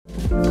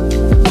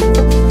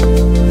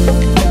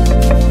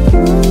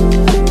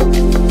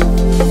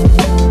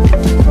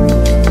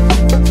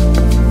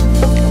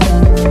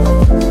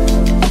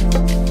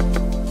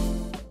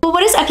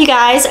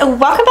guys,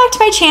 welcome back to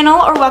my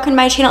channel, or welcome to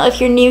my channel if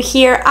you're new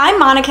here. I'm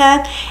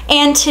Monica,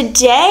 and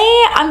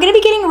today I'm gonna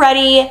be getting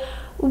ready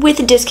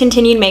with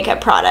discontinued makeup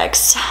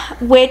products,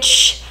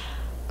 which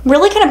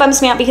really kind of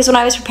bums me out because when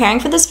I was preparing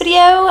for this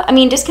video, I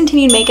mean,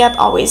 discontinued makeup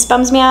always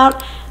bums me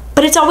out,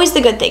 but it's always the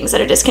good things that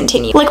are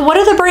discontinued. Like, what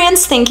are the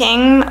brands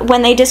thinking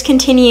when they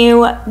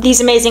discontinue these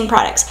amazing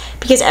products?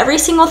 Because every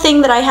single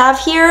thing that I have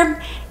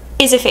here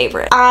is a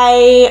favorite.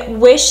 I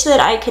wish that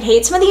I could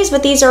hate some of these,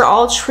 but these are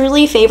all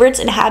truly favorites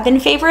and have been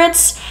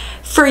favorites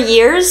for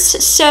years.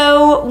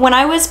 So when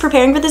I was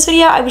preparing for this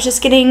video, I was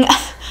just getting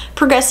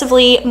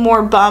progressively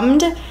more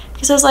bummed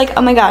because I was like,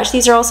 oh my gosh,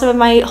 these are all some of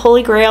my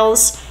holy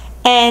grails,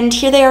 and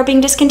here they are being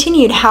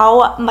discontinued.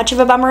 How much of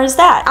a bummer is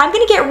that? I'm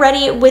gonna get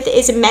ready with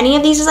as many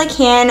of these as I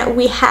can.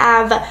 We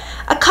have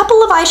a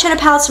couple of eyeshadow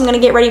palettes, so I'm gonna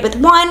get ready with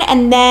one,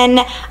 and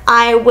then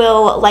I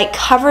will like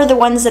cover the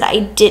ones that I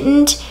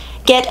didn't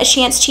get a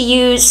chance to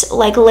use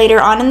like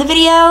later on in the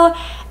video,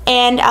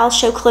 and I'll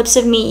show clips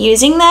of me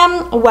using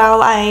them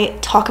while I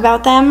talk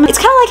about them. It's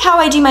kind of like how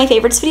I do my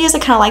favorites videos. I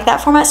kind of like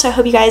that format, so I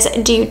hope you guys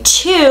do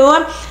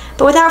too.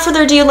 But without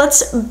further ado,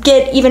 let's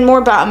get even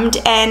more bummed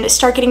and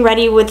start getting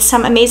ready with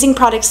some amazing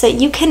products that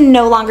you can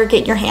no longer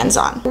get your hands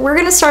on. We're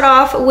gonna start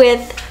off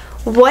with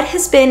what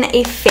has been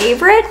a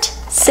favorite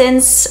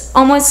since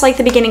almost like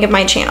the beginning of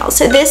my channel.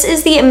 So this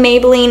is the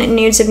Maybelline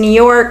Nudes of New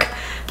York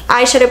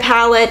eyeshadow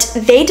palette.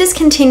 They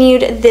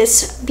discontinued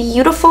this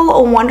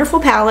beautiful, wonderful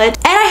palette,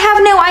 and I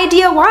have no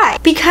idea why,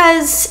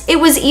 because it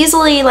was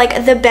easily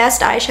like the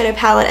best eyeshadow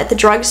palette at the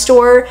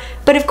drugstore,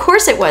 but of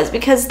course it was,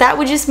 because that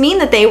would just mean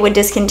that they would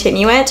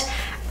discontinue it.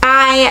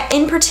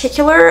 In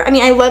particular, I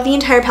mean, I love the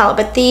entire palette,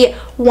 but the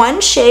one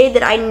shade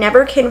that I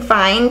never can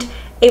find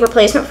a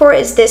replacement for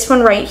is this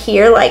one right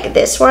here, like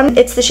this one.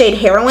 It's the shade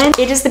Heroin.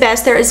 It is the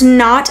best. There is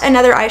not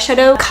another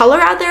eyeshadow color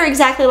out there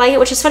exactly like it,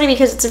 which is funny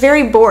because it's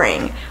very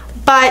boring.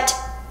 But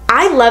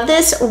I love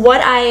this.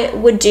 What I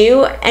would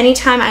do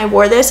anytime I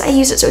wore this, I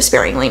use it so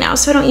sparingly now,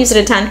 so I don't use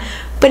it a ton,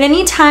 but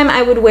anytime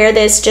I would wear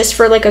this just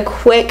for like a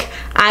quick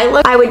eye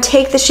look, I would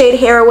take the shade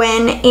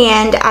Heroin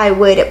and I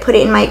would put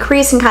it in my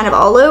crease and kind of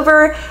all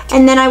over,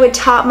 and then I would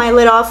top my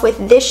lid off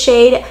with this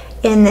shade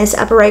in this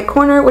upper right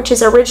corner, which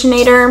is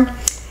Originator.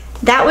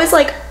 That was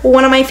like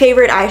one of my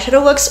favorite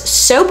eyeshadow looks.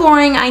 So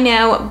boring, I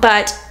know,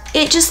 but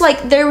it just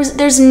like,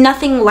 there's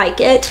nothing like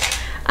it.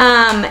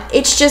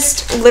 It's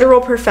just literal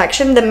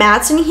perfection. The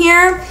mattes in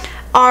here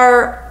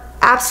are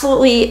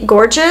absolutely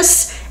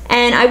gorgeous,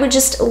 and I would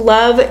just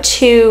love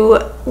to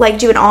like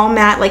do an all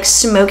matte like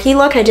smoky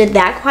look. I did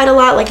that quite a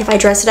lot, like if I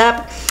dress it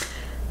up,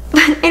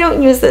 but I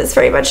don't use this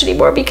very much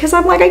anymore because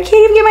I'm like, I can't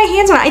even get my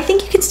hands on it. I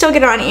think you can still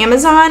get it on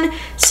Amazon,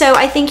 so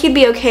I think you'd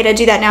be okay to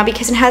do that now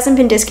because it hasn't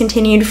been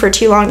discontinued for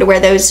too long to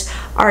where those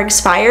are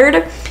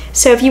expired.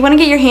 So if you want to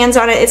get your hands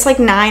on it, it's like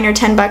 $9 or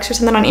 $10 or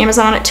something on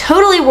Amazon.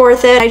 Totally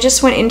worth it. I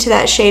just went into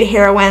that shade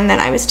Heroin that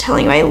I was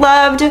telling you I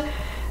loved,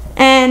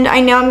 and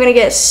I know I'm gonna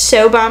get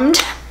so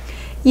bummed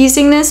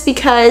using this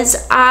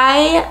because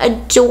I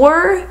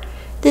adore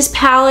this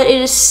palette.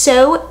 It is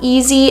so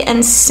easy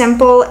and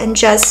simple and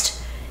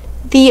just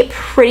the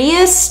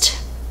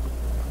prettiest.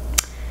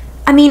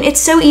 I mean, it's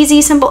so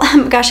easy, simple. Oh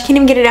my gosh, I can't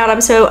even get it out.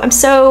 I'm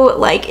so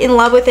like in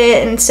love with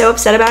it and so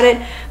upset about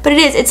it. But it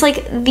is. It's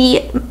like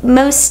the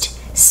most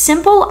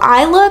simple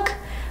eye look,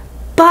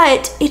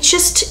 but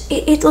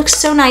it looks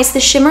so nice. The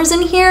shimmers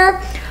in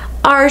here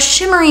are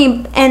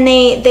shimmery and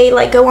they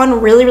like go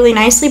on really, really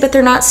nicely, but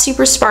they're not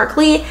super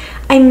sparkly.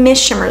 I miss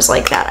shimmers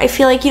like that. I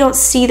feel like you don't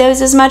see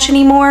those as much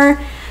anymore.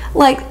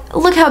 Like,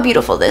 look how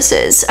beautiful this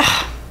is.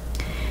 Ugh.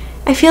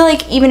 I feel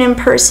like even in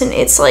person,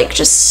 it's like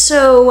just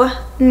so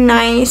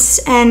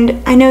nice.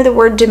 And I know the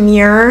word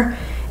demure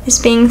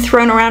is being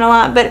thrown around a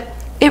lot, but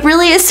it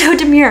really is so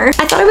demure.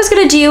 I thought I was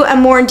gonna do a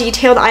more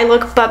detailed eye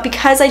look, but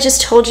because I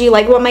just told you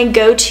like what my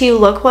go-to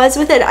look was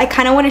with it, I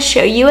kind of want to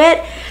show you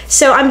it.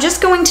 So I'm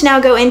just going to now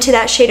go into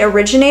that shade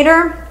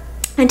Originator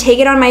and take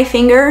it on my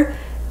finger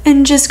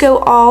and just go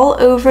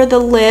all over the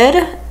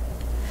lid.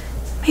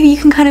 Maybe you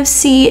can kind of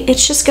see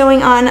it's just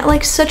going on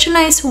like such a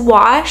nice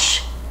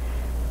wash.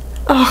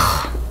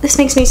 Oh, this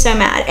makes me so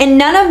mad. And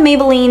none of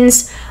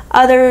Maybelline's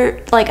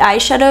other like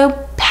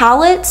eyeshadow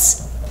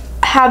palettes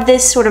have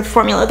this sort of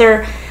formula.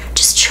 They're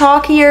just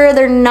chalkier,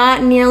 they're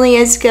not nearly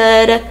as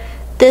good.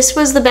 This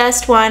was the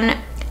best one,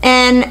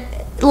 and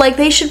like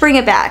they should bring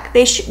it back.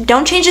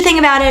 Don't change a thing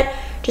about it,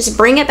 just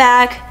bring it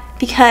back,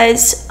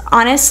 because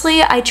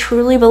honestly, I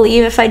truly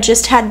believe if I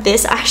just had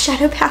this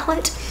eyeshadow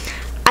palette,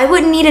 I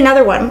wouldn't need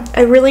another one.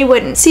 I really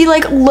wouldn't. See,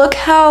 like, look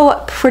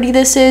how pretty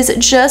this is.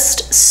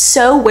 Just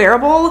so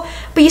wearable,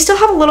 but you still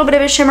have a little bit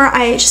of a shimmer.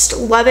 I just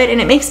love it,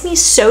 and it makes me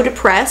so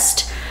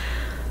depressed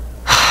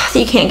that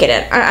you can't get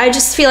it. I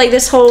just feel like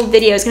this whole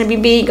video is gonna be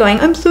me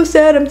going, I'm so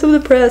sad, I'm so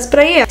depressed, but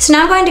I am. So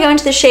now I'm going to go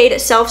into the shade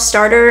Self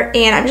Starter,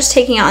 and I'm just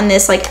taking it on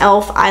this like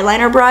e.l.f.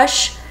 eyeliner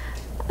brush,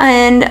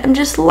 and I'm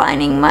just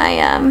lining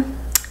my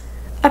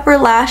upper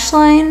lash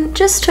line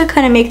just to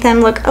kind of make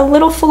them look a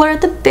little fuller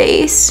at the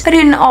base. I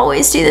didn't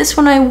always do this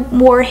when I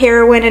wore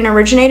Heroin and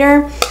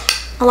Originator.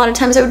 A lot of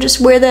times I would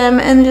just wear them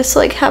and just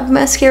like have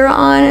mascara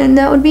on and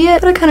that would be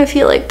it. But I kind of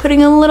feel like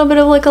putting a little bit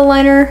of like a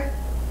liner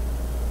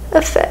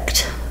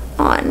effect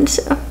on,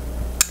 so.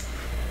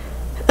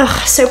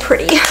 Ugh, so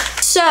pretty.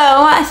 So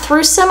I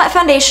threw some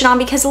foundation on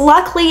because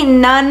luckily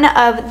none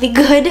of the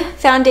good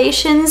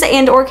foundations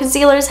and or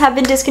concealers have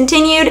been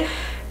discontinued.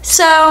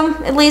 So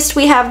at least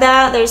we have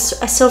that. There's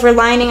a silver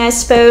lining, I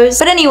suppose.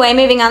 But anyway,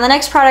 moving on, the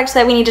next product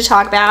that we need to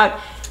talk about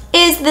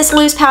is this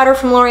loose powder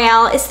from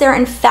L'Oreal. It's their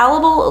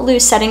Infallible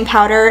Loose Setting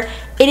Powder.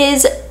 It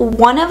is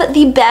one of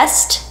the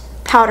best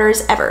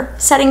powders ever.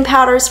 Setting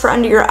powders for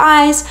under your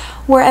eyes,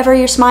 wherever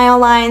your smile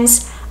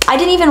lines. I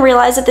didn't even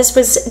realize that this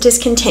was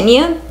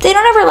discontinued. They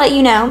don't ever let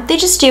you know. They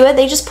just do it.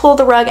 They just pull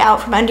the rug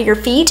out from under your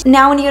feet.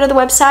 Now when you go to the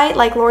website,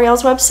 like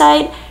L'Oreal's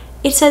website,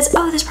 it says,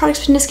 oh, this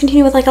product's been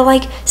discontinued with like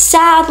a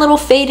sad little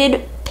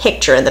faded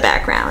picture in the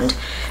background.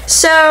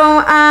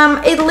 So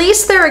at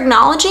least they're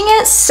acknowledging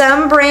it.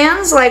 Some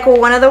brands, like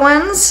one of the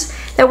ones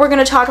that we're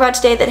gonna talk about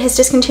today that has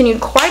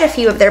discontinued quite a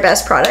few of their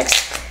best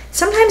products,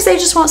 sometimes they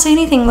just won't say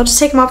anything. They'll just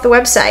take them off the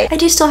website. I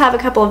do still have a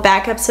couple of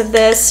backups of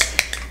this.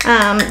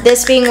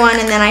 This being one,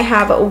 and then I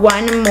have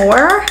one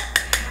more.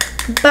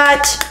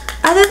 But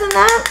other than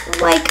that,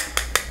 like,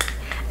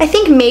 I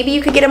think maybe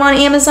you could get them on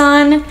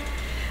Amazon,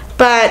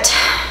 but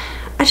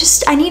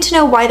I need to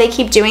know why they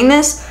keep doing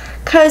this,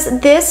 because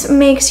this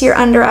makes your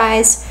under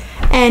eyes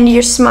and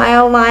your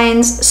smile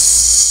lines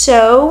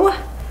so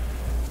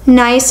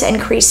nice and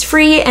crease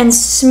free and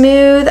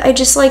smooth. I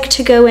just like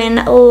to go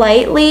in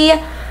lightly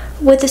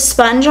with a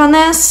sponge on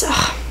this.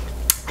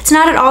 It's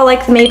not at all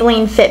like the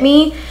Maybelline Fit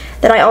Me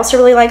that I also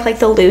really like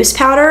the loose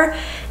powder.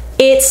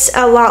 It's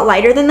a lot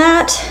lighter than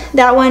that.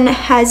 That one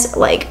has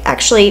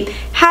actually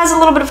has a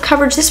little bit of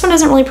coverage. This one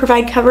doesn't really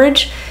provide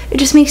coverage. It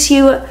just makes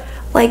you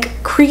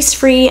like crease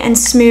free and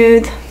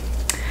smooth.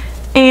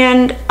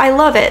 And I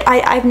love it.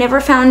 I've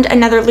never found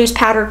another loose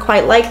powder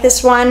quite like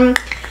this one.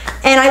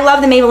 And I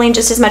love the Maybelline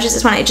just as much as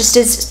this one. It just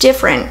is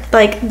different.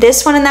 Like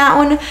this one and that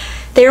one,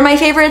 they're my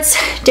favorites,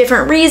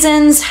 different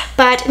reasons,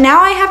 but now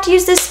I have to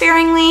use this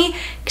sparingly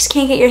because you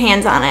can't get your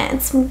hands on it.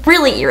 It's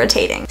really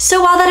irritating.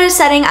 So while that is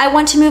setting, I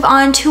want to move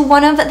on to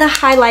one of the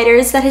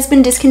highlighters that has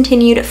been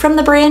discontinued from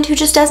the brand who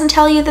just doesn't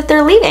tell you that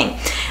they're leaving.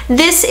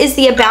 This is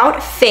the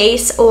About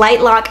Face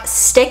Light Lock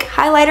Stick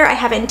Highlighter. I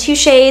have it in 2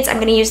 shades. I'm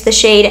gonna use the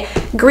shade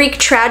Greek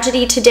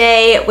Tragedy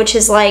today, which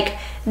is like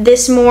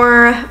this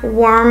more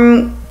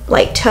warm,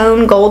 like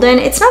tone golden.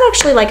 It's not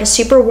actually like a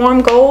super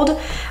warm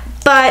gold,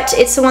 but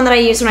it's the one that I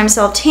use when I'm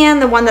self-tan.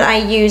 The one that I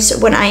use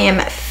when I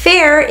am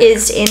fair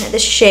is in the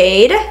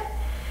shade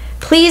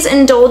Please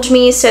Indulge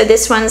Me. So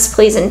this one's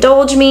Please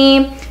Indulge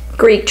Me,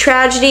 Greek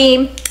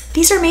Tragedy.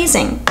 These are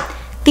amazing.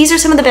 These are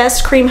some of the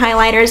best cream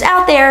highlighters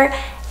out there.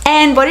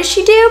 And what does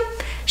she do?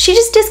 She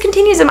just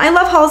discontinues them. I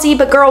love Halsey,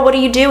 but girl, what are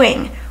you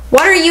doing?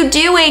 What are you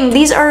doing?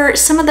 These are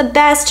some of the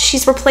best.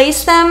 She's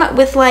replaced them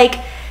with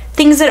like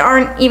things that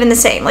aren't even the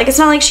same. Like it's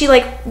not like she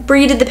like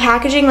redid the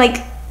packaging.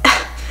 Like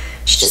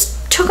she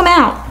just took them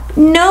out.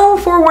 No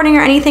forewarning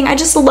or anything. I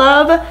just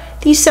love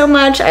these so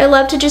much. I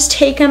love to just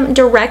take them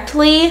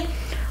directly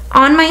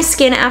on my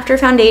skin after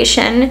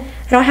foundation.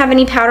 I don't have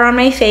any powder on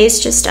my face,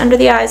 just under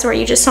the eyes where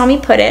you just saw me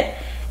put it.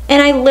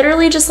 And I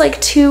literally just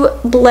like to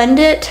blend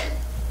it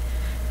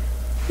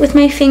with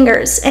my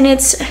fingers. And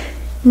it's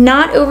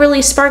not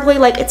overly sparkly,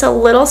 like it's a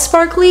little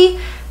sparkly,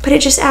 but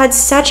it just adds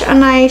such a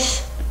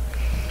nice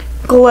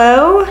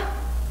glow.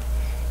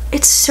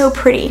 It's so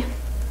pretty.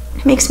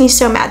 It makes me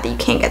so mad that you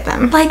can't get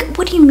them. Like,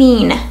 what do you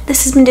mean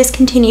this has been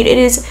discontinued? It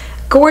is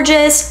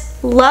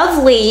gorgeous,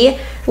 lovely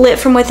lit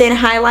from within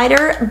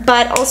highlighter,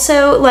 but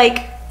also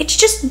like it's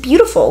just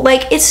beautiful.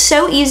 Like it's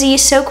so easy,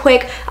 so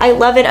quick. I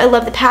love it. I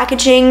love the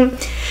packaging.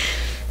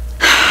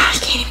 I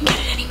can't even get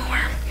it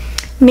anymore.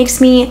 It makes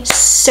me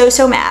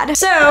so mad.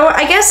 So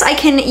I guess I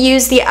can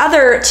use the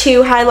other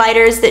 2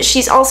 highlighters that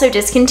she's also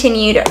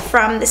discontinued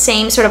from the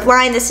same sort of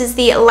line. This is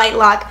the Light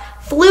Lock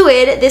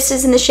Fluid. This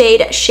is in the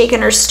shade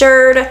Shaken or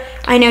Stirred.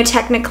 I know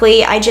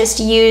technically I just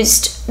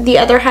used the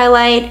other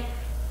highlight,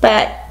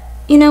 but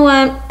you know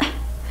what?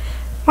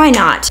 Why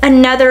not?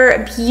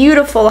 Another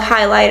beautiful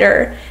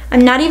highlighter.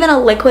 I'm not even a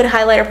liquid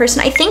highlighter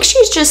person. I think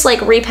she's just like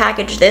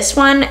repackaged this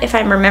one, if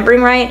I'm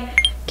remembering right.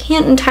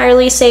 Can't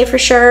entirely say for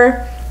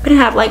sure. I'm gonna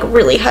have like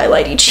really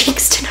highlighty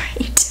cheeks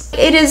tonight.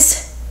 It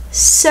is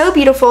so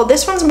beautiful.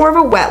 This one's more of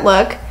a wet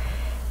look.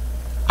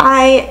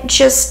 I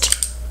just,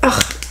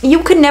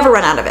 you could never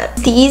run out of it.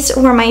 These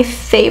were my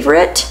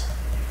favorite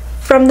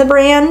from the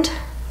brand.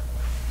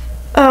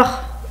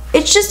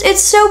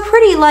 It's so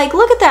pretty. Like,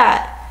 look at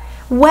that.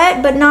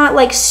 Wet, but not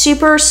like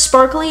super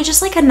sparkly,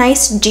 just like a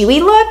nice dewy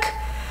look.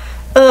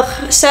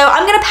 So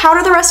I'm gonna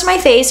powder the rest of my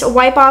face,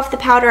 wipe off the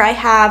powder I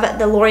have,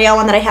 the L'Oreal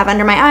one that I have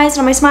under my eyes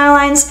and on my smile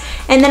lines,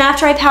 and then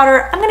after I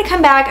powder, I'm gonna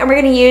come back and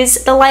we're gonna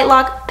use the Light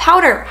Lock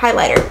Powder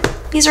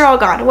Highlighter. These are all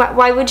gone.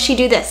 Why would she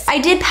do this? I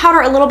did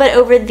powder a little bit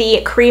over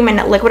the cream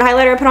and liquid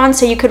highlighter I put on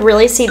so you could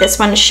really see this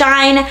one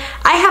shine.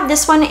 I have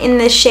this one in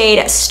the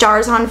shade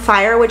Stars on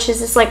Fire, which is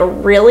this like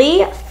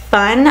really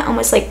fun,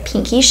 almost like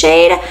pinky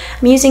shade.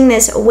 I'm using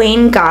this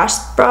Wayne Gosh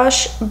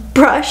brush.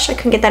 I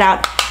couldn't get that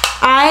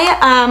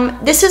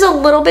out. This is a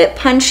little bit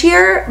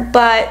punchier,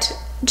 but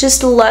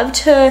just love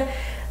to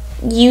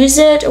use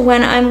it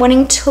when I'm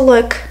wanting to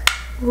look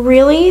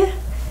really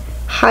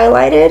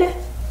highlighted,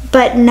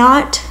 but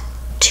not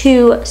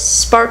too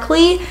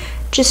sparkly,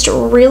 just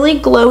really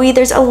glowy.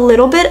 There's a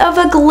little bit of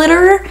a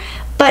glitter,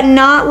 but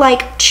not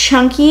like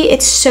chunky.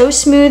 It's so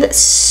smooth,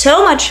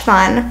 so much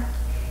fun.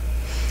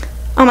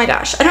 Oh my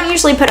gosh, I don't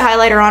usually put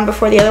highlighter on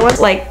before the other ones,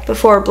 like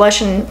before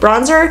blush and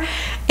bronzer,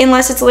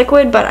 unless it's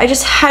liquid, but I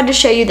just had to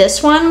show you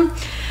this one.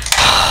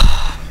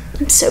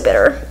 I'm so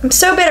bitter. I'm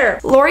so bitter.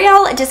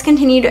 L'Oreal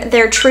discontinued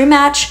their True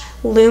Match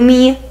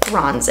Lumi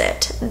Bronze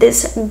It.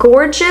 This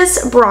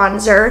gorgeous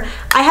bronzer.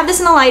 I have this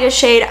in the lightest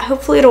shade.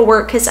 Hopefully it'll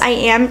work because I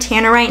am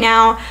tanner right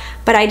now,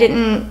 but I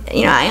didn't,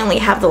 you know, I only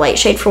have the light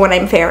shade for when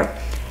I'm fair.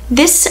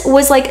 This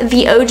was like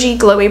the OG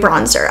glowy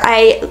bronzer.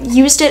 I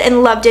used it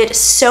and loved it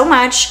so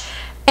much,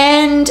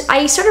 and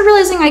I started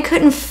realizing I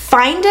couldn't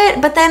find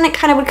it, but then it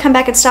kind of would come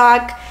back in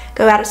stock,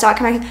 go out of stock,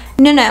 come back.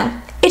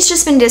 No, it's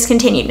just been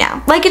discontinued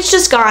now. Like, it's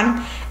just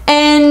gone.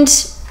 And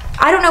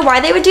I don't know why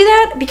they would do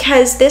that,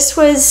 because this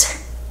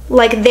was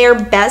like their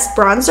best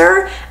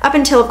bronzer up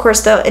until, of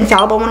course, the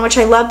Infallible one, which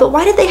I love. But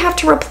why did they have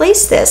to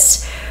replace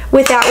this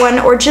with that one,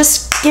 or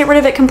just get rid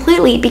of it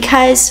completely?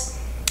 Because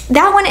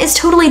that one is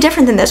totally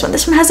different than this one.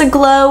 This one has a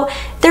glow.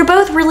 They're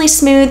both really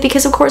smooth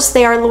because, of course,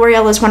 they are.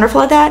 L'Oreal is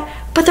wonderful at that,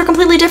 but they're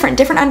completely different.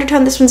 Different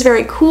undertone. This one's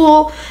very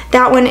cool.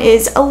 That one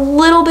is a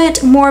little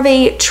bit more of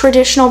a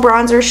traditional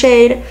bronzer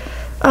shade.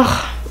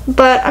 Ugh.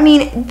 But I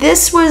mean,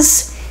 this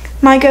was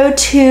my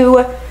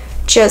go-to,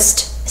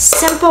 just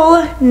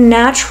simple,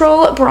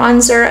 natural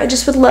bronzer. I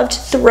just would love to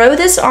throw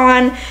this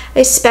on.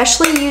 I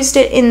especially used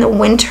it in the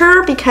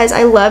winter because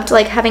I loved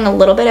like having a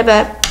little bit of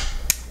a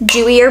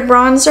dewier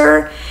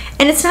bronzer,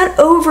 and it's not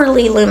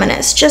overly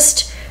luminous.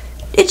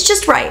 It's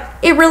just right.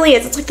 It really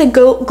is. It's like the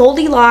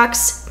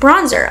Goldilocks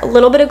bronzer. A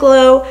little bit of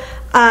glow,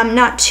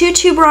 not too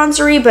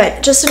bronzery,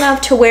 but just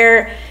enough to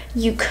where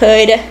you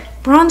could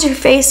bronze your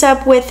face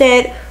up with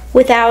it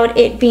without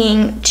it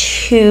being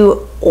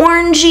too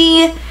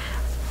orangey.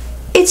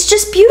 It's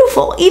just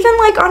beautiful. Even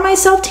like on my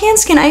self-tan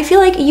skin, I feel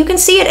like you can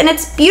see it, and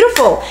it's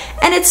beautiful,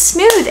 and it's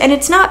smooth, and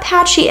it's not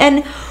patchy.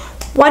 And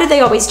why do they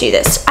always do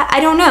this? I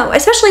don't know,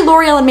 especially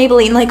L'Oreal and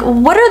Maybelline. Like,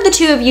 what are the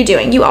two of you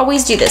doing? You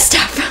always do this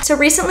stuff. So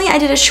recently I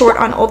did a short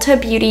on Ulta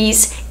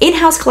Beauty's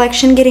in-house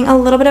collection, getting a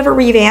little bit of a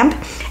revamp,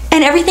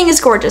 and everything is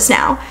gorgeous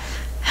now.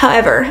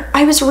 However,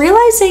 I was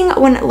realizing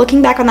when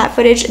looking back on that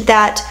footage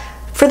that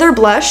for their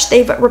blush,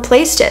 they've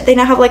replaced it. They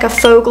now have like a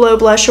faux glow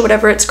blush or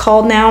whatever it's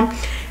called now.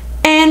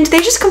 And they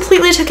just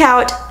completely took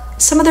out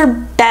some of their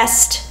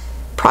best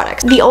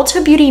products. The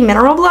Ulta Beauty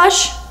Mineral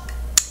Blush,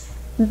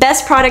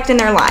 best product in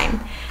their line,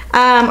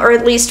 or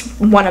at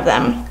least one of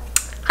them.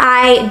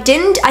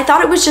 I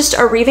thought it was just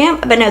a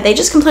revamp, but no, they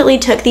just completely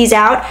took these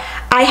out.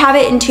 I have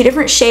it in two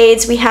different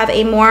shades. We have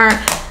a more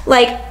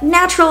like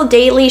natural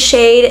daily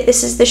shade.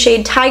 This is the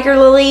shade Tiger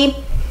Lily.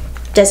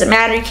 Doesn't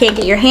matter, you can't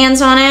get your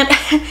hands on it.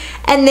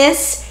 And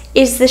this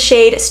is the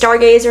shade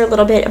Stargazer, a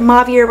little bit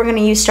mauvier. We're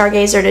gonna use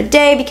Stargazer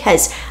today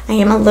because I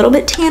am a little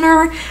bit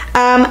tanner.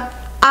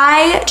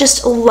 I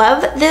just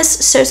love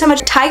this so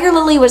much. Tiger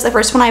Lily was the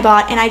first one I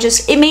bought, and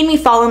it made me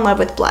fall in love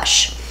with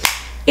blush.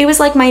 It was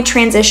like my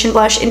transition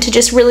blush into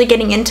just really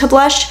getting into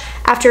blush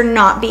after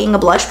not being a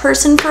blush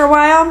person for a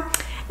while.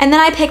 And then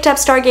I picked up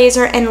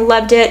Stargazer and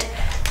loved it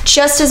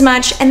just as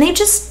much, and they've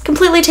just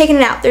completely taken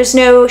it out. There's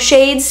no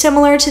shades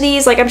similar to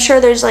these. Like, I'm sure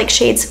there's like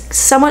shades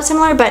somewhat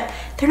similar, but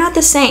they're not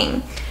the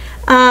same.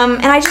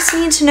 And I just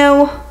need to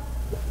know,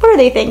 what are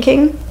they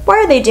thinking? Why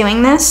are they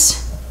doing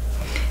this?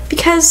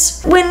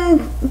 Because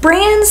when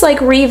brands like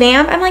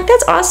revamp, I'm like,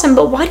 that's awesome,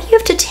 but why do you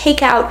have to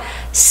take out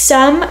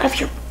some of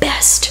your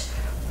best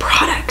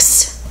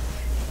products?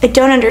 I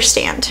don't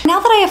understand. Now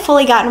that I have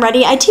fully gotten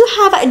ready, I do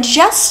have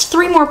just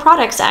 3 more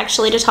products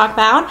actually to talk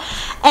about.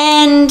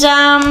 And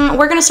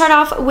we're gonna start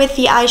off with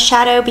the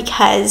eyeshadow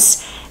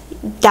because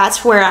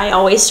that's where I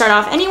always start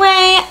off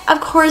anyway.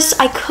 Of course,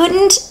 I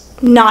couldn't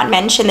not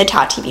mention the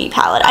Tati Beauty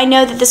palette. I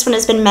know that this one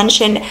has been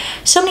mentioned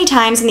so many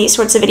times in these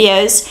sorts of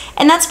videos,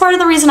 and that's part of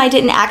the reason I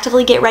didn't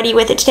actively get ready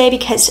with it today,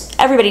 because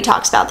everybody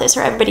talks about this,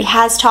 or everybody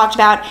has talked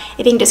about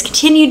it being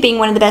discontinued, being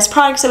one of the best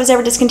products that was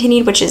ever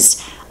discontinued, which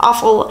is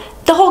awful.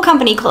 The whole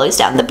company closed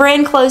down. The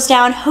brand closed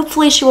down.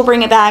 Hopefully she will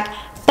bring it back.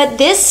 But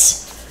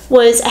this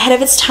was ahead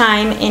of its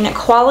time in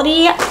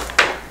quality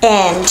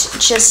and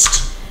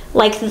just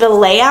like the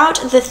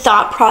layout, the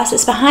thought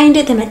process behind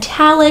it, the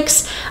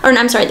metallics, or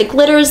I'm sorry, the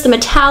glitters, the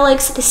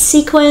metallics, the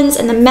sequins,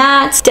 and the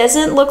mattes.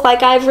 Doesn't look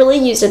like I've really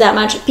used it that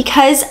much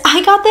because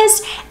I got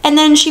this and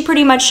then she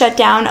pretty much shut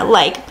down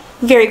like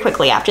very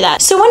quickly after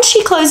that. So once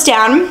she closed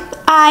down,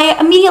 I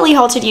immediately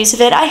halted use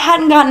of it. I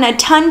hadn't gotten a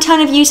ton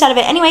of use out of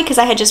it anyway because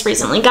I had just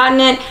recently gotten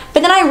it,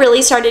 but then I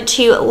really started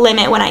to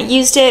limit when I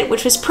used it,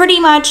 which was pretty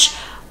much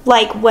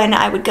like when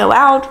I would go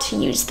out to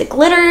use the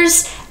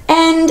glitters,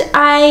 and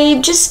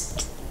I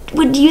just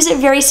would use it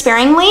very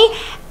sparingly.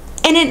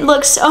 and it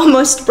looks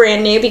almost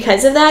brand new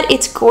because of that.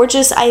 It's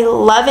gorgeous. I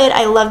love it.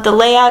 I love the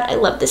layout. I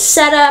love the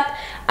setup.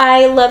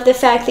 I love the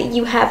fact that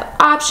you have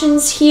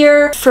options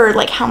here for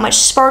like how much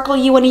sparkle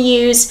you want to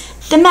use.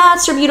 The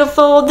mattes are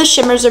beautiful, the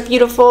shimmers are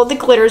beautiful, the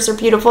glitters are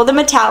beautiful, the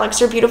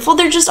metallics are beautiful.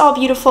 They're just all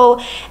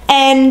beautiful,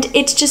 and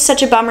it's just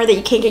such a bummer that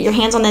you can't get your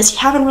hands on this. You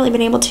haven't really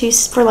been able to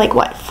for like,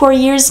 what, 4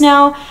 years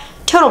now?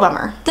 Total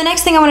bummer. The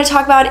next thing I want to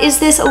talk about is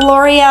this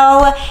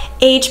L'Oreal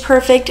Age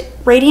Perfect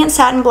Radiant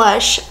Satin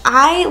Blush.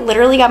 I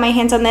literally got my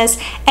hands on this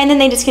and then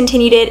they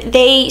discontinued it.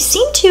 They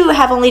seem to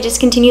have only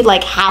discontinued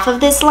like half of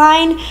this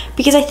line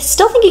because I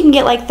still think you can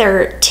get like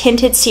their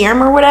tinted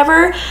serum or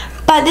whatever,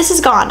 but this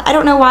is gone. I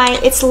don't know why.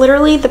 It's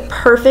literally the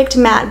perfect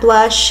matte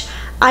blush.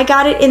 I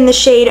got it in the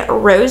shade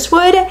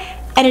Rosewood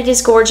and it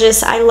is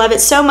gorgeous. I love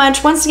it so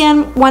much. Once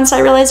again, once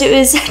I realized it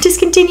was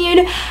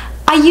discontinued,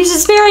 I use it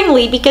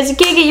sparingly because you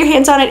can't get your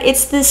hands on it.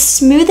 It's the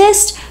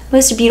smoothest,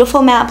 most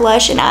beautiful matte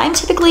blush, and I'm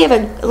typically a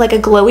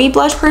glowy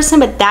blush person,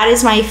 but that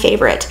is my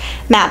favorite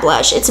matte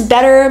blush. It's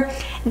better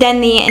than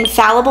the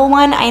Infallible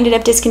one. I ended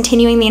up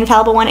discontinuing the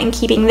Infallible one and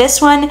keeping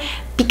this one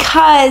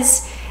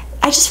because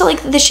I just feel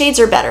like the shades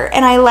are better,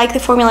 and I like the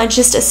formula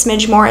just a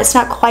smidge more. It's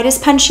not quite as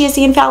punchy as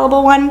the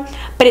Infallible one,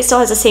 but it still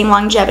has the same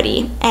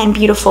longevity and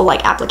beautiful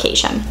like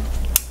application.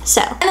 So,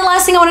 and the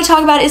last thing I want to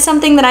talk about is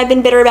something that I've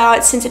been bitter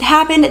about since it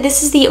happened.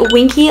 This is the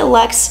Winky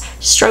Luxe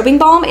Strobing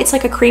Balm. It's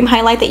like a cream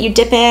highlight that you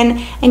dip in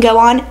and go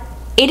on.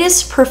 It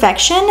is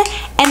perfection,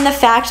 and the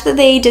fact that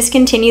they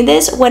discontinued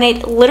this when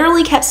it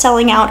literally kept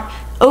selling out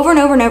over and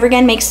over and over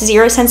again makes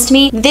zero sense to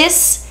me.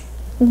 This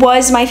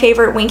was my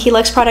favorite Winky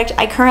Luxe product.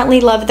 I currently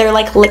love their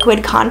like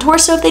liquid contour,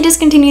 so if they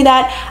discontinue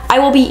that, I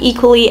will be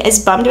equally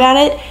as bummed about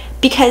it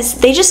because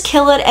they just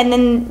kill it, and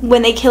then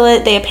when they kill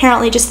it, they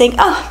apparently just think,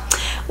 oh,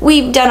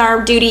 we've done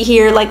our duty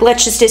here, like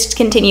let's just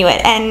discontinue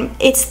it, and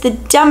it's the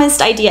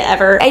dumbest idea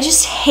ever. I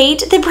just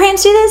hate that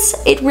brands do this.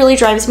 It really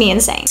drives me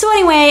insane. So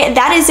anyway,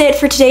 that is it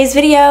for today's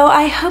video.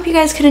 I hope you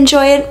guys could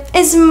enjoy it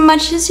as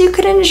much as you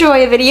could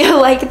enjoy a video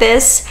like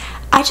this.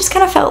 I just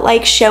kind of felt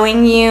like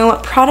showing you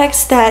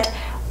products that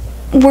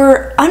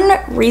were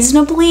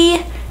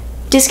unreasonably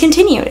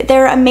discontinued.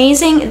 They're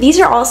amazing. These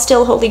are all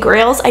still holy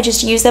grails. I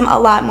just use them a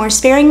lot more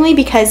sparingly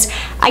because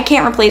I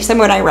can't replace them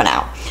when I run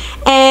out.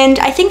 And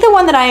I think the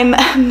one that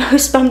I'm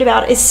most bummed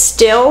about is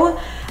still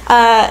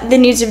the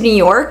Nudes of New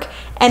York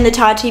and the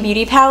Tati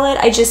Beauty palette.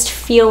 I just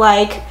feel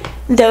like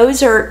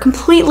those are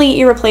completely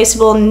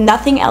irreplaceable.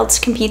 Nothing else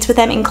competes with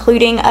them,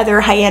 including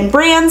other high-end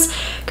brands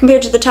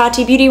compared to the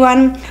Tati Beauty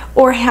one,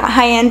 or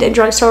high-end and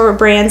drugstore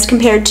brands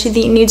compared to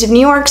the Nudes of New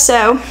York.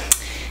 So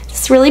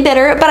it's really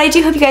bitter, but I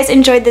do hope you guys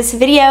enjoyed this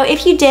video.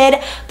 If you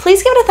did,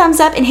 please give it a thumbs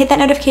up and hit that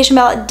notification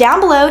bell down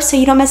below so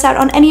you don't miss out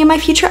on any of my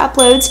future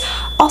uploads.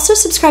 Also,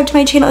 subscribe to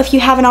my channel if you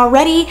haven't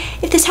already.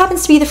 If this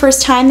happens to be the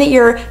first time that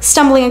you're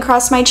stumbling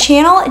across my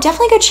channel,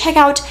 definitely go check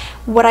out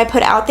what I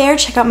put out there.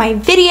 Check out my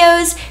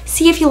videos,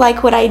 see if you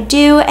like what I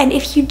do, and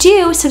if you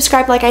do,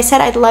 subscribe. Like I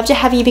said, I'd love to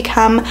have you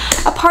become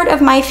a part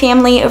of my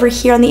family over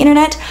here on the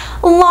internet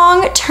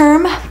long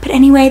term. But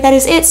anyway, that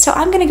is it, so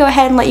I'm gonna go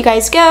ahead and let you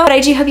guys go. But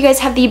I do hope you guys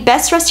have the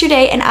best rest of your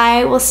day, and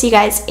I will see you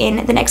guys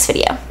in the next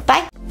video.